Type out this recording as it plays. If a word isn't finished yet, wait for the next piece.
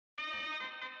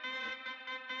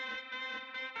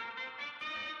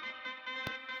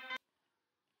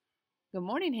Good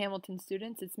morning, Hamilton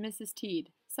students. It's Mrs.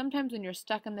 Teed. Sometimes when you're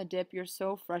stuck on the dip, you're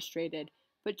so frustrated,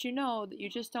 but you know that you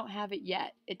just don't have it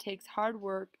yet. It takes hard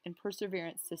work and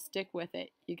perseverance to stick with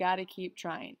it. You gotta keep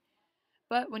trying.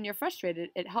 But when you're frustrated,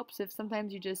 it helps if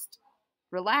sometimes you just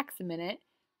relax a minute,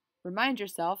 remind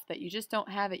yourself that you just don't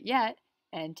have it yet,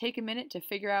 and take a minute to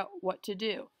figure out what to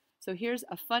do. So here's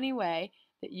a funny way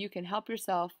that you can help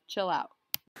yourself chill out.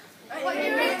 When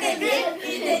you're in the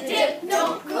dip,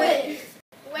 don't quit.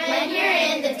 When you're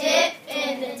in the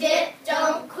dip,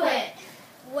 don't quit.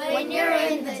 When you're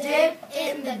in the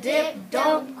dip,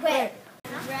 don't quit.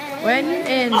 When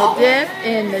you're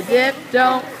in the dip,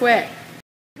 don't quit.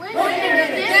 When you're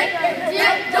in the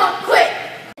dip, don't quit.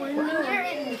 When you're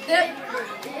in the dip,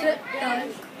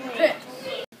 don't quit.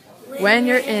 When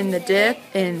you're in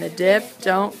the dip,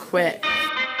 don't quit.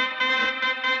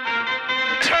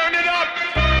 Turn it up!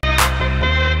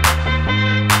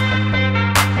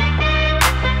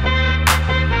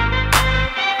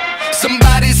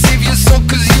 Somebody save your soul,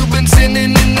 cause you've been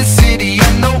sinning in the city.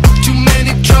 I know too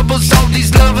many troubles, all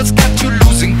these lovers got you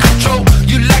losing control.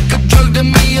 You like a drug to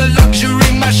me, a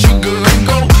luxury, my sugar and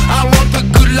gold. I want the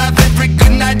good life every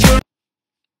good night.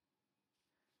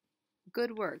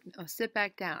 Good work. Now sit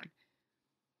back down.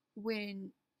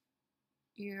 When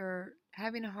you're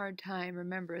having a hard time,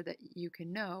 remember that you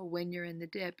can know when you're in the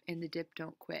dip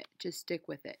don't quit. Just stick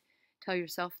with it. Tell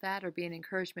yourself that, or be an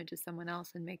encouragement to someone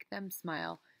else and make them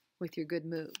smile with your good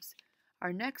moves.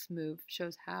 Our next move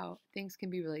shows how things can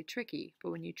be really tricky,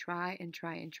 but when you try and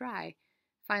try and try,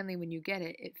 finally when you get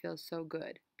it, it feels so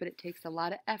good. But it takes a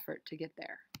lot of effort to get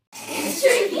there. It's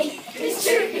tricky, it's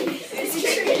tricky, it's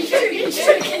tricky, tricky,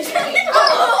 tricky, tricky.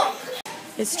 Oh!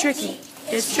 It's tricky,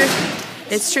 it's tricky,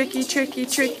 it's tricky, tricky,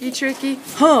 tricky, tricky,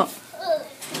 huh?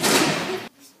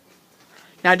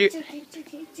 Now do Tricky,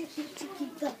 tricky, tricky, tricky,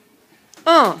 go.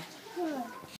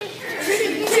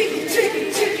 Tricky, tricky,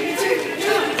 tricky, tricky,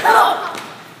 tricky, oh!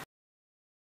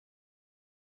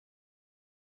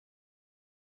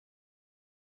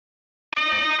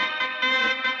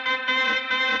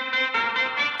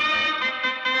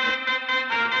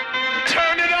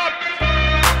 Turn it up!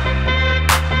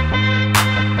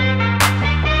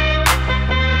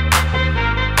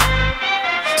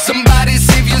 Somebody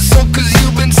save your soul, cause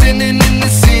you've been sinning in the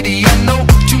city. I know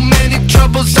too many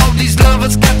troubles, all these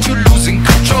lovers got you losing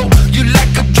control. You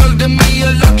like a drug to me,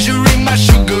 a luxury, my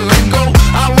sugar and gold.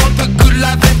 I want the good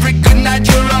life every good night,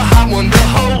 you're a high one to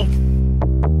hold.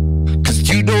 Cause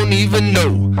you don't even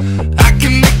know I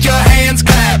can make your hands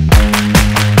clap.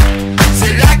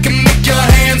 Said I can